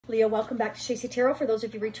Leo, welcome back to Shacey Tarot. For those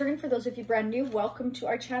of you returning, for those of you brand new, welcome to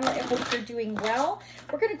our channel. I hope you're doing well.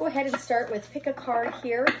 We're going to go ahead and start with pick a card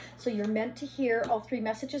here. So you're meant to hear all three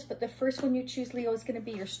messages, but the first one you choose, Leo, is going to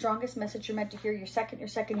be your strongest message you're meant to hear. Your second, your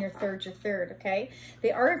third, okay?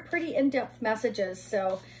 They are pretty in-depth messages,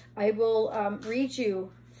 so I will read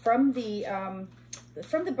you from the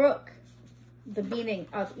book the meaning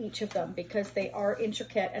of each of them, because they are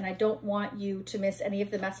intricate and I don't want you to miss any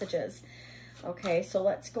of the messages. Okay, so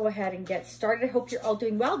let's go ahead and get started. I hope you're all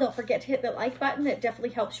doing well. Don't forget to hit the like button. It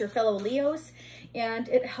definitely helps your fellow Leos, and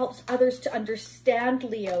it helps others to understand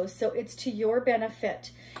Leos. So it's to your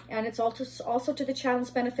benefit, and it's also to the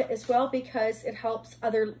channel's benefit as well, because it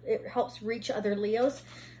helps reach other Leos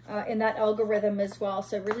in that algorithm as well.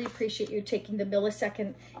 So I really appreciate you taking the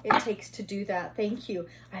millisecond it takes to do that. Thank you.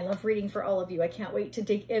 I love reading for all of you. I can't wait to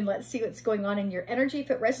dig in. Let's see what's going on in your energy.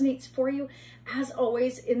 If it resonates for you, as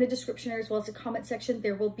always, in the description as well as the comment section,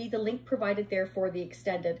 there will be the link provided there for the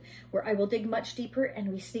extended, where I will dig much deeper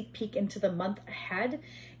and we sneak peek into the month ahead.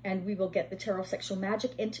 And we will get the tarot sexual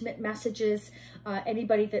magic, intimate messages,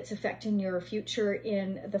 anybody that's affecting your future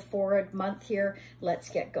in the forward month here. Let's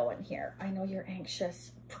get going here. I know you're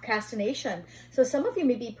anxious. Procrastination. So some of you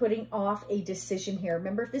may be putting off a decision here.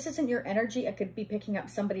 Remember, if this isn't your energy, it could be picking up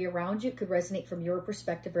somebody around you. It could resonate from your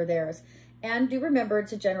perspective or theirs. And do remember,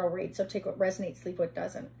 it's a general read, so take what resonates, leave what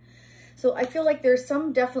doesn't. So I feel like there's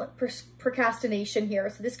some definite procrastination here.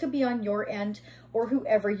 So this could be on your end or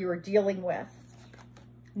whoever you're dealing with.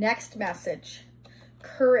 Next message,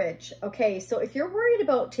 courage. Okay, so if you're worried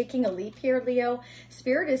about taking a leap here, Leo,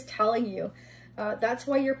 Spirit is telling you that's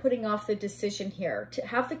why you're putting off the decision here. To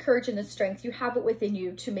have the courage and the strength, you have it within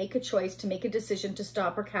you to make a choice, to make a decision, to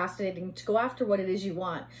stop procrastinating, to go after what it is you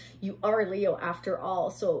want. You are Leo after all,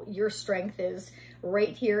 so your strength is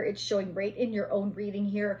right here. It's showing right in your own reading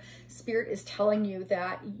here. Spirit is telling you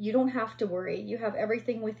that you don't have to worry. You have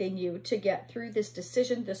everything within you to get through this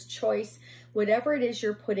decision, this choice, whatever it is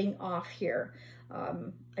you're putting off here.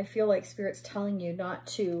 I feel like Spirit's telling you not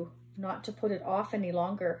to put it off any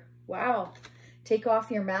longer. Wow. Take off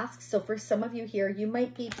your masks. So for some of you here, you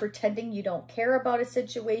might be pretending you don't care about a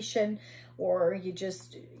situation, or you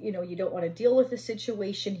just, you don't want to deal with the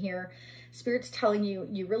situation here. Spirit's telling you,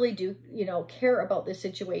 you really do, care about the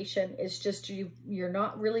situation. It's just you're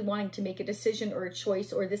not really wanting to make a decision or a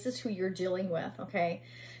choice, or this is who you're dealing with, okay?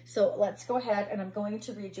 So let's go ahead, and I'm going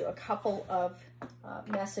to read you a couple of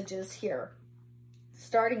messages here,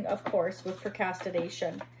 starting, of course, with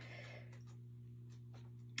procrastination.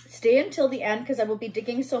 Stay until the end, because I will be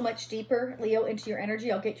digging so much deeper, Leo, into your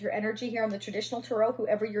energy. I'll get your energy here on the traditional tarot,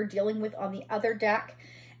 whoever you're dealing with on the other deck,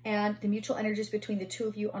 and the mutual energies between the two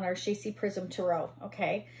of you on our Shacey Prism Tarot,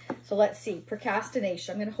 okay? So let's see,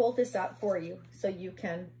 procrastination. I'm going to hold this up for you so you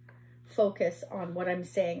can focus on what I'm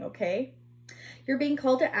saying, okay? You're being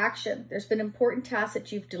called to action. There's been important tasks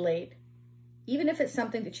that you've delayed. Even if it's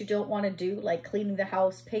something that you don't want to do, like cleaning the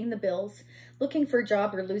house, paying the bills, looking for a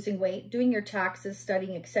job or losing weight, doing your taxes,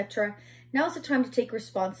 studying, etc., now's the time to take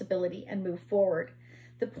responsibility and move forward.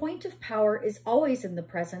 The point of power is always in the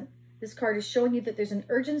present. This card is showing you that there's an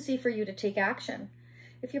urgency for you to take action.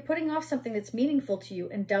 If you're putting off something that's meaningful to you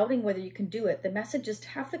and doubting whether you can do it, the message is to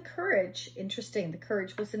have the courage. Interesting, the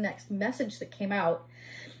courage was the next message that came out.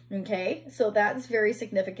 Okay, so that's very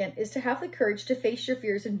significant, is to have the courage to face your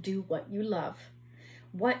fears and do what you love.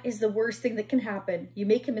 What is the worst thing that can happen? You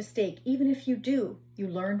make a mistake. Even if you do, you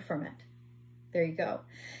learn from it. There you go.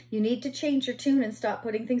 You need to change your tune and stop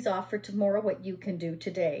putting things off for tomorrow, what you can do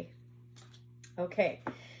today. Okay,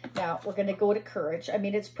 now we're going to go to courage. I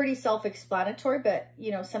mean, it's pretty self-explanatory, but,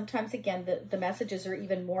 sometimes, again, the messages are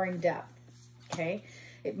even more in depth, okay?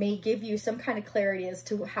 It may give you some kind of clarity as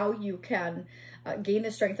to how you can gain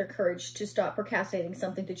the strength or courage to stop procrastinating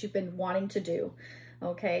something that you've been wanting to do.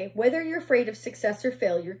 Okay, whether you're afraid of success or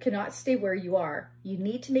failure, cannot stay where you are. You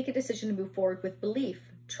need to make a decision to move forward with belief,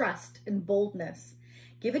 trust, and boldness.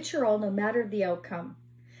 Give it your all no matter the outcome.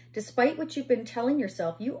 Despite what you've been telling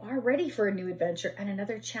yourself, you are ready for a new adventure and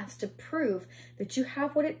another chance to prove that you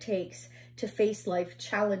have what it takes to face life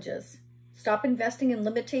challenges. Stop investing in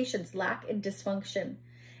limitations, lack, and dysfunction.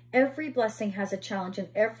 Every blessing has a challenge, and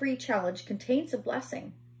every challenge contains a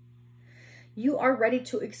blessing. You are ready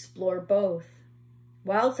to explore both.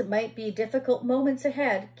 Whilst it might be difficult moments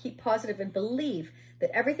ahead, keep positive and believe that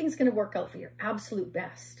everything's going to work out for your absolute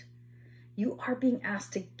best. You are being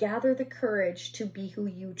asked to gather the courage to be who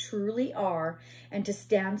you truly are and to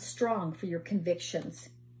stand strong for your convictions.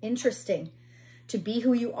 Interesting. To be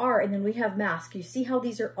who you are, and then we have mask. You see how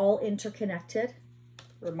these are all interconnected?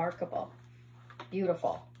 Remarkable.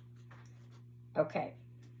 Beautiful. Okay.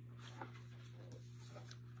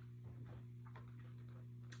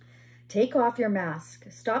 Take off your mask.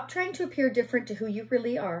 Stop trying to appear different to who you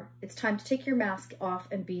really are. It's time to take your mask off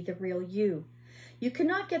and be the real you. You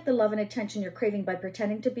cannot get the love and attention you're craving by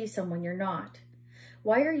pretending to be someone you're not.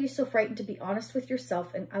 Why are you so frightened to be honest with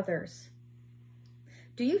yourself and others?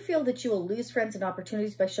 Do you feel that you will lose friends and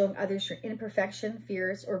opportunities by showing others your imperfection,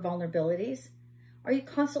 fears, or vulnerabilities? Are you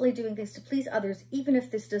constantly doing things to please others, even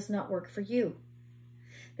if this does not work for you?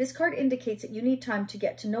 This card indicates that you need time to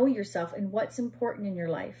get to know yourself and what's important in your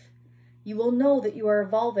life. You will know that you are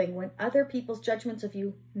evolving when other people's judgments of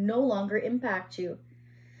you no longer impact you.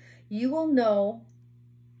 You will know,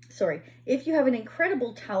 if you have an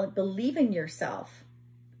incredible talent, believe in yourself.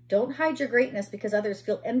 Don't hide your greatness because others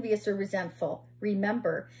feel envious or resentful.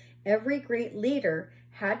 Remember, every great leader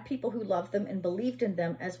had people who loved them and believed in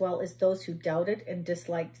them, as well as those who doubted and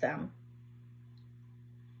disliked them.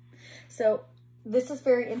 So this is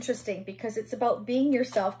very interesting because it's about being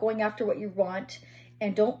yourself, going after what you want,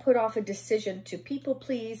 and don't put off a decision to people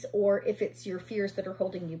please, or if it's your fears that are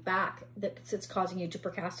holding you back, that's causing you to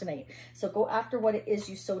procrastinate. So go after what it is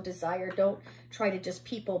you so desire. Don't try to just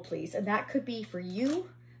people please. And that could be for you,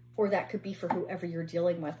 or that could be for whoever you're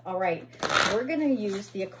dealing with. All right, we're going to use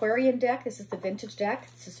the Aquarian deck. This is the vintage deck.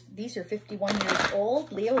 These are 51 years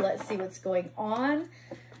old. Leo, let's see what's going on.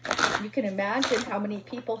 You can imagine how many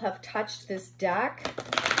people have touched this deck,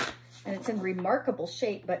 and it's in remarkable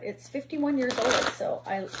shape, but it's 51 years old, so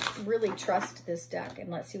I really trust this deck. And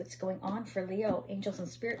let's see what's going on for Leo. Angels and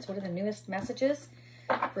spirits, what are the newest messages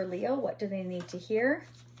for Leo? What do they need to hear?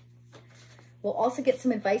 We'll also get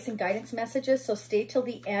some advice and guidance messages, so stay till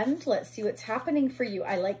the end. Let's see what's happening for you.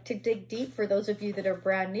 I like to dig deep. For those of you that are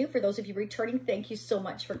brand new, for those of you returning, thank you so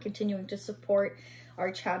much for continuing to support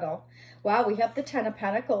our channel. Wow, we have the Ten of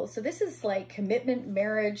Pentacles. So this is like commitment,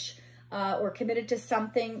 marriage, or committed to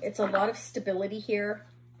something. It's a lot of stability here.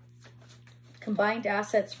 Combined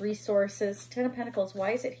assets, resources. Ten of Pentacles,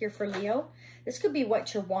 why is it here for Leo? This could be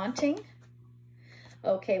what you're wanting.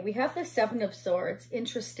 Okay, we have the Seven of Swords.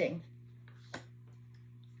 Interesting.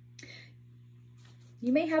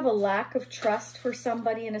 You may have a lack of trust for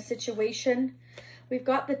somebody in a situation. We've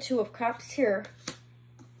got the Two of Cups here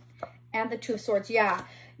and the Two of Swords. Yeah,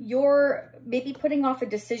 you're maybe putting off a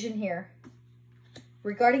decision here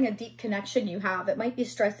regarding a deep connection you have. It might be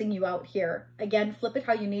stressing you out here. Again, flip it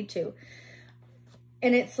how you need to.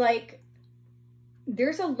 And it's like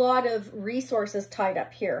there's a lot of resources tied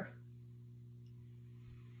up here.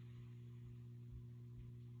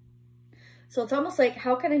 So it's almost like,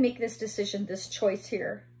 how can I make this decision, this choice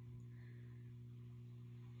here?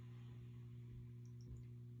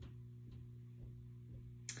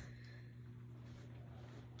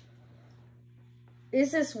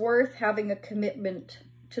 Is this worth having a commitment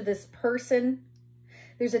to this person?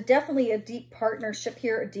 There's definitely a deep partnership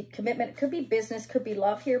here, a deep commitment. It could be business, could be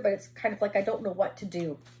love here, but it's kind of like, I don't know what to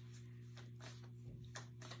do.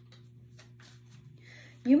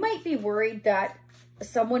 You might be worried that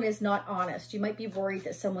someone is not honest. You might be worried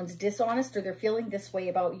that someone's dishonest, or they're feeling this way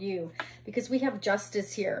about you, because we have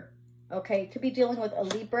Justice here. Okay, could be dealing with a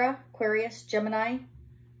Libra, Aquarius, Gemini,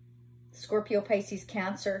 Scorpio, Pisces,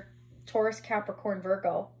 Cancer, Taurus, Capricorn,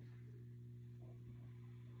 Virgo.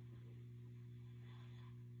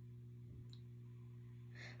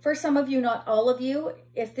 For some of you, not all of you,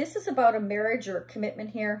 if this is about a marriage or a commitment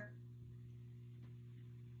here,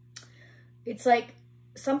 it's like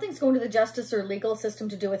something's going to the justice or legal system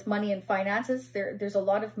to do with money and finances. There's a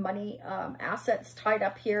lot of money, assets tied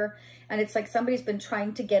up here. And it's like somebody's been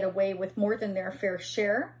trying to get away with more than their fair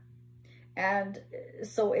share. And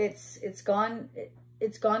so it's gone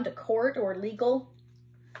to court or legal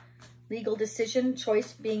decision,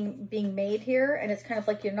 choice being made here. And it's kind of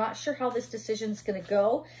like, you're not sure how this decision's going to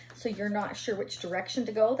go. So you're not sure which direction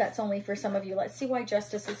to go. That's only for some of you. Let's see why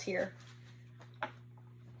Justice is here.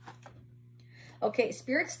 Okay,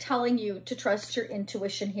 Spirit's telling you to trust your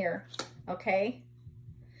intuition here, okay?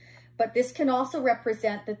 But this can also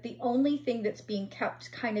represent that the only thing that's being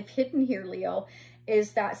kept kind of hidden here, Leo,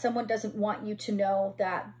 is that someone doesn't want you to know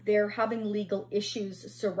that they're having legal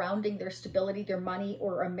issues surrounding their stability, their money,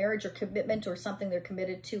 or a marriage or commitment or something they're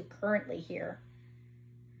committed to currently here.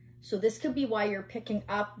 So this could be why you're picking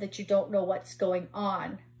up that you don't know what's going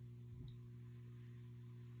on.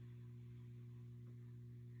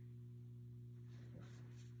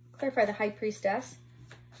 Clarify the High Priestess.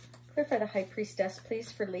 Clarify the High Priestess,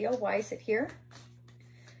 please, for Leo. Why is it here?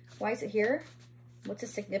 Why is it here? What's the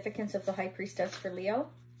significance of the High Priestess for Leo?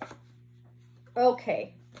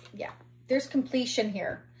 Okay, yeah, there's completion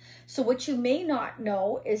here. So what you may not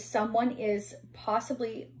know is someone is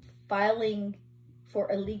possibly filing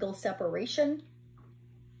for a legal separation.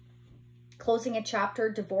 closing a chapter,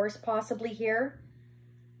 divorce possibly here,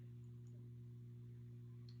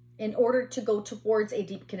 in order to go towards a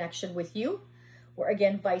deep connection with you, or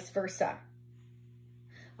again, vice versa.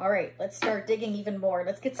 All right, let's start digging even more.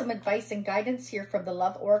 Let's get some advice and guidance here from the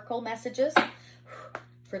Love Oracle messages.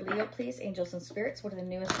 For Leo, please, angels and spirits, what are the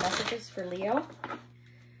newest messages for Leo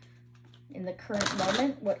in the current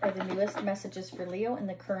moment? What are the newest messages for Leo in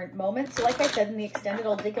the current moment? So like I said, in the extended,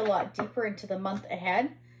 I'll dig a lot deeper into the month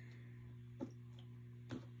ahead.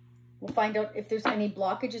 We'll find out if there's any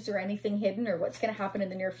blockages or anything hidden, or what's going to happen in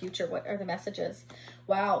the near future. What are the messages?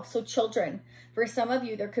 Wow. So children, for some of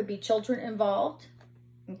you, there could be children involved.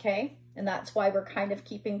 Okay. And that's why we're kind of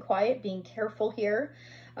keeping quiet, being careful here,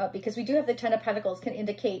 because we do have the 10 of Pentacles, can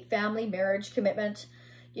indicate family, marriage, commitment,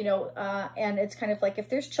 you know, and it's kind of like if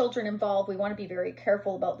there's children involved, we want to be very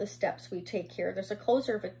careful about the steps we take here. There's a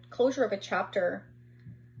closure of a chapter.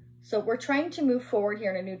 So we're trying to move forward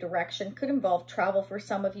here in a new direction. Could involve travel for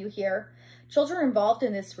some of you here. Children involved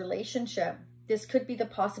in this relationship. This could be the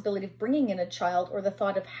possibility of bringing in a child or the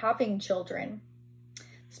thought of having children.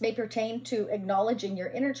 This may pertain to acknowledging your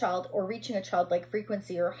inner child or reaching a childlike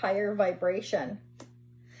frequency or higher vibration.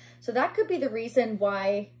 So that could be the reason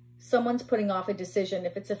why someone's putting off a decision.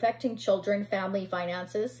 If it's affecting children, family,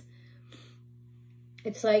 finances,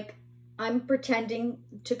 it's like I'm pretending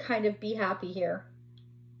to kind of be happy here.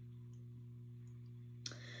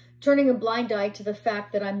 Turning a blind eye to the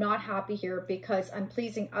fact that I'm not happy here because I'm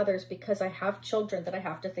pleasing others because I have children that I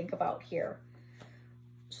have to think about here.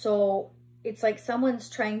 So it's like someone's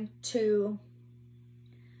trying to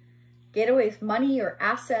get away with money or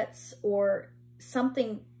assets or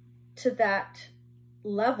something to that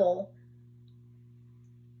level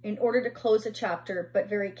in order to close a chapter, but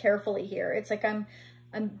very carefully here. It's like I'm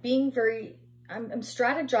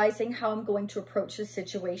strategizing how I'm going to approach this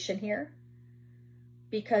situation here,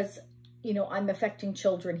 because, you know, I'm affecting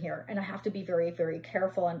children here, and I have to be very, very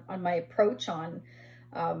careful on my approach on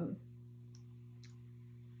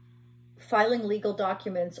filing legal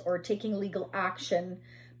documents or taking legal action,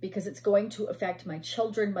 because it's going to affect my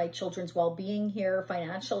children, my children's well-being here,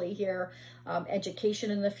 financially here, education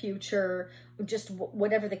in the future, just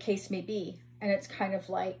whatever the case may be. And it's kind of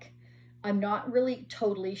like, I'm not really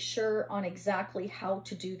totally sure on exactly how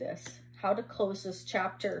to do this, how to close this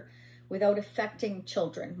chapter without affecting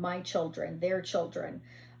children, my children, their children,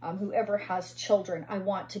 whoever has children. I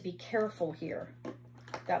want to be careful here.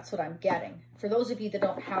 That's what I'm getting. For those of you that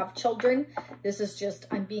don't have children, this is just,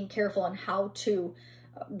 I'm being careful on how to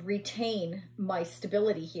retain my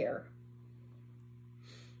stability here.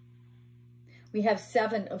 We have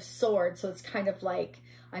 7 of Swords, so it's kind of like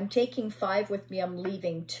I'm taking 5 with me, I'm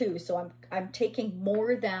leaving 2. So I'm taking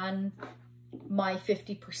more than my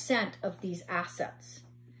 50% of these assets.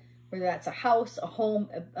 Whether that's a house, a home,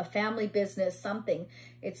 a family business, something.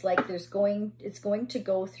 It's like it's going to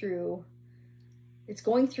go through, it's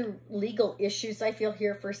going through legal issues, I feel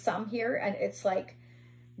here for some here, and it's like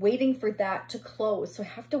waiting for that to close. So I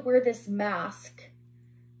have to wear this mask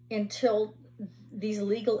until these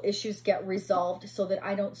legal issues get resolved so that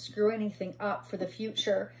I don't screw anything up for the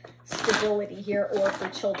future stability here, or for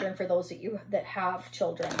children, for those of you that have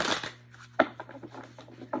children.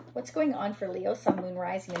 What's going on for Leo, Sun, Moon,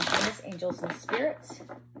 Rising, and Venus, angels and spirits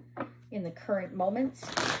in the current moments?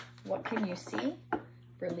 What can you see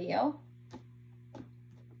for Leo?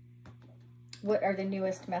 What are the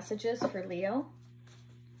newest messages for Leo?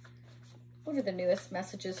 What are the newest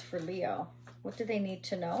messages for Leo? What do they need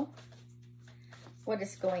to know? What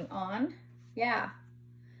is going on? Yeah.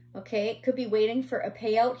 Okay, it could be waiting for a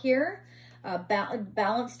payout here.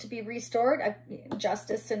 Balance to be restored.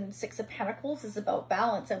 Justice and 6 of Pentacles is about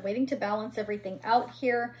balance. I'm waiting to balance everything out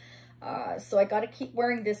here. So I got to keep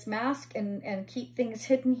wearing this mask and keep things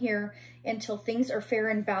hidden here until things are fair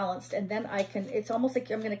and balanced. And then I can, it's almost like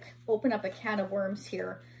I'm going to open up a can of worms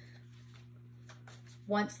here.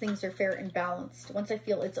 Once things are fair and balanced, once I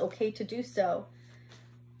feel it's okay to do so.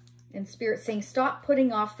 And Spirit saying, stop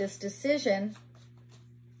putting off this decision.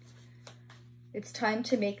 It's time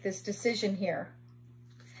to make this decision here.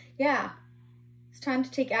 Yeah, it's time to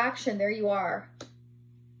take action. There you are.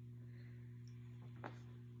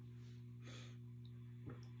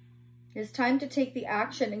 It's time to take the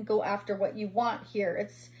action and go after what you want here.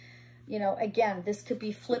 It's, you know, again, this could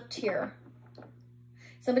be flipped here.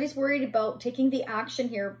 Somebody's worried about taking the action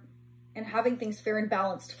here and having things fair and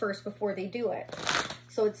balanced first before they do it.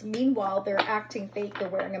 So it's, meanwhile, they're acting fake, they're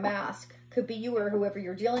wearing a mask. Could be you or whoever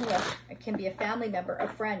you're dealing with. It can be a family member, a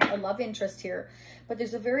friend, a love interest here. But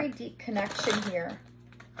there's a very deep connection here.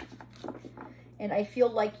 And I feel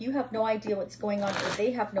like you have no idea what's going on, or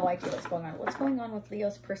they have no idea what's going on. What's going on with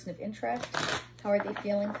Leo's person of interest? How are they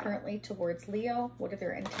feeling currently towards Leo? What are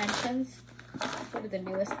their intentions? What are the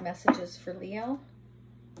newest messages for Leo?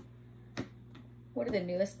 What are the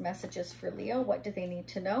newest messages for Leo? What do they need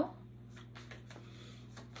to know?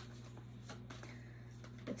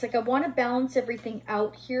 It's like I want to balance everything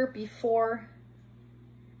out here before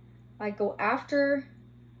I go after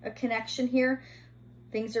a connection here.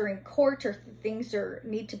 Things are in court, or things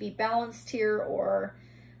need to be balanced here, or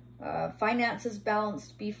finances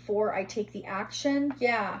balanced before I take the action.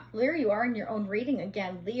 Yeah, there you are in your own reading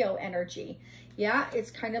again, Leo energy. Yeah,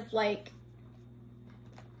 it's kind of like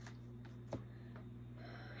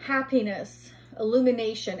happiness,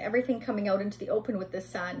 illumination, everything coming out into the open with the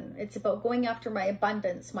sun. It's about going after my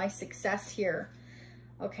abundance, my success here.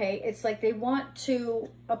 Okay, it's like they want to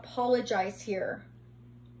apologize here.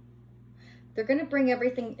 They're going to bring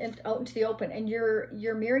everything out into the open, and you're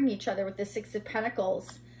mirroring each other with the Six of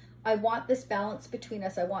Pentacles. I want this balance between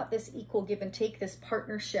us. I want this equal give and take, this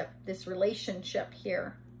partnership, this relationship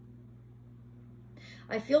here.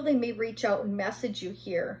 I feel they may reach out and message you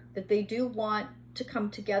here that they do want to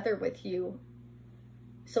come together with you.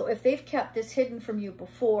 So if they've kept this hidden from you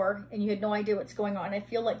before and you had no idea what's going on, I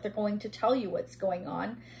feel like they're going to tell you what's going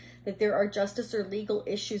on, that there are justice or legal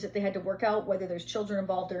issues that they had to work out, whether there's children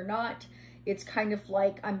involved or not. It's kind of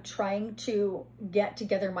like I'm trying to get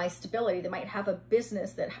together my stability. They might have a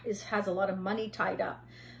business that has a lot of money tied up.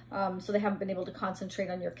 So they haven't been able to concentrate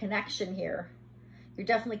on your connection here. You're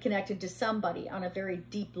definitely connected to somebody on a very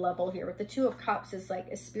deep level here. With the Two of Cups is like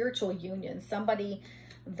a spiritual union, somebody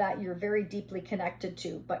that you're very deeply connected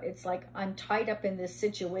to. But it's like, I'm tied up in this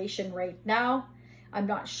situation right now. I'm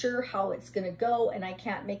not sure how it's going to go, and I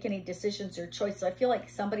can't make any decisions or choices. I feel like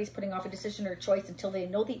somebody's putting off a decision or choice until they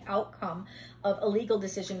know the outcome of a legal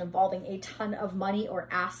decision involving a ton of money or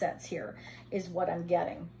assets here, is what I'm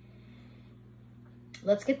getting.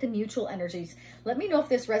 Let's get the mutual energies. Let me know if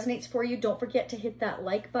this resonates for you. Don't forget to hit that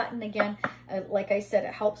like button. Again, like I said,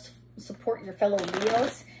 it helps support your fellow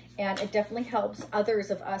Leos, and it definitely helps others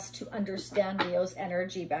of us to understand Leo's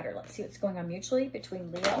energy better. Let's see what's going on mutually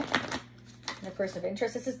between Leo and the person of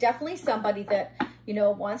interest. This is definitely somebody that, you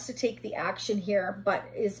know, wants to take the action here, but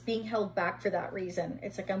is being held back for that reason.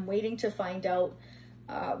 It's like, I'm waiting to find out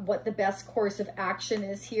what the best course of action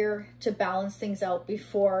is here to balance things out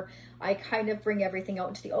before I kind of bring everything out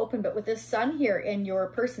into the open. But with the sun here in your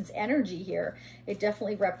person's energy here, it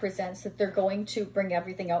definitely represents that they're going to bring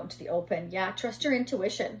everything out into the open. Yeah, trust your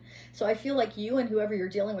intuition. So I feel like you and whoever you're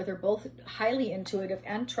dealing with are both highly intuitive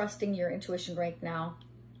and trusting your intuition right now.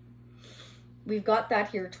 We've got that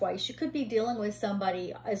here twice. You could be dealing with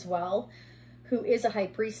somebody as well who is a high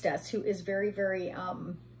priestess, who is very, very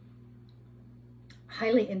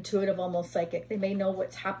highly intuitive, almost psychic. They may know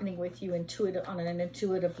what's happening with you intuitive on an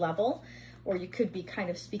intuitive level, or you could be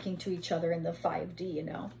kind of speaking to each other in the 5D, you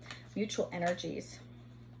know. Mutual energies.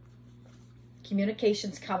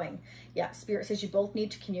 Communication's coming. Yeah, Spirit says you both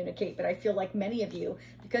need to communicate, but I feel like many of you,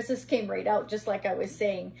 because this came right out, just like I was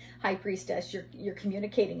saying, High Priestess, you're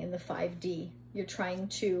communicating in the 5D. You're trying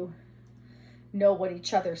to know what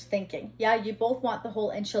each other's thinking. Yeah, you both want the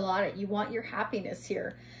whole enchilada. You want your happiness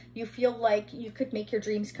here. You feel like you could make your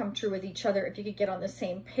dreams come true with each other if you could get on the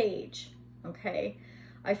same page, okay?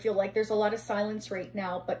 I feel like there's a lot of silence right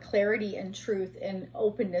now, but clarity and truth and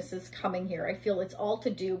openness is coming here. I feel it's all to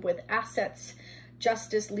do with assets,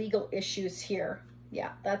 justice, legal issues here.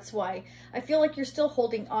 Yeah, that's why I feel like you're still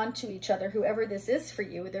holding on to each other, whoever this is for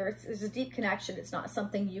you. There's a deep connection. It's not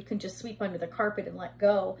something you can just sweep under the carpet and let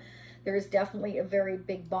go. There is definitely a very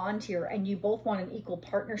big bond here, and you both want an equal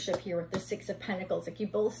partnership here with the Six of Pentacles. Like, you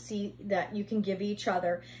both see that you can give each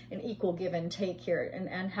other an equal give and take here,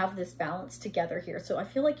 and have this balance together here. So I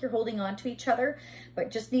feel like you're holding on to each other, but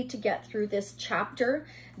just need to get through this chapter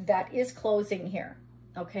that is closing here.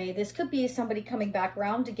 Okay, this could be somebody coming back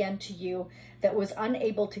around again to you that was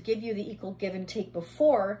unable to give you the equal give and take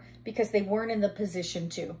before because they weren't in the position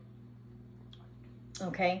to.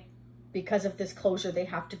 Okay, because of this closure they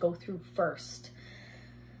have to go through first.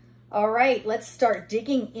 All right, let's start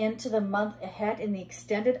digging into the month ahead in the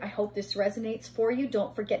extended. I hope this resonates for you.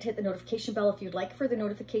 Don't forget to hit the notification bell if you'd like further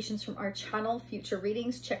notifications from our channel, future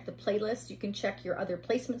readings. Check the playlist. You can check your other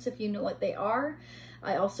placements if you know what they are.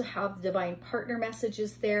 I also have divine partner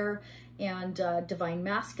messages there and divine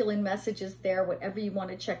masculine messages there, whatever you want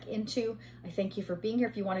to check into. I thank you for being here.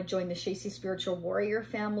 If you want to join the Shacy Spiritual Warrior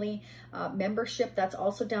family membership, that's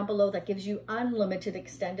also down below. That gives you unlimited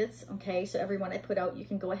extendeds. Okay, so everyone I put out, you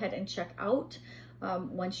can go ahead and check out.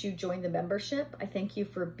 once you join the membership. I thank you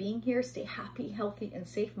for being here. Stay happy, healthy, and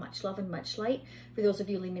safe. Much love and much light. For those of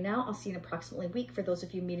you leaving me now, I'll see you in approximately a week. For those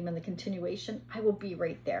of you meeting on the continuation, I will be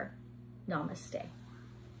right there. Namaste.